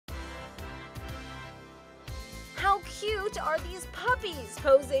cute are these puppies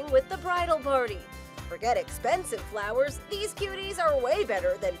posing with the bridal party? Forget expensive flowers, these cuties are way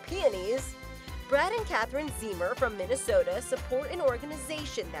better than peonies. Brad and Kathryn Ziemer from Minnesota support an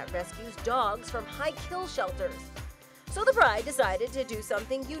organization that rescues dogs from high-kill shelters. So the bride decided to do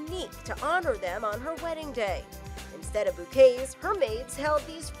something unique to honor them on her wedding day. Instead of bouquets, her maids held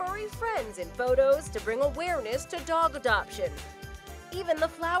these furry friends in photos to bring awareness to dog adoption. Even the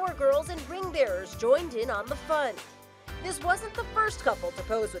flower girls and ring bearers joined in on the fun. This wasn't the first couple to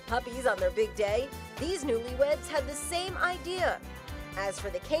pose with puppies on their big day. These newlyweds had the same idea. As for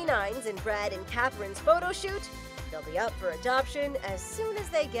the canines in Brad and Kathryn's photo shoot, they'll be up for adoption as soon as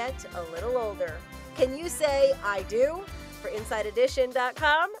they get a little older. Can you say, I do? For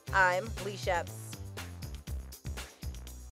InsideEdition.com, I'm Lee Sheps.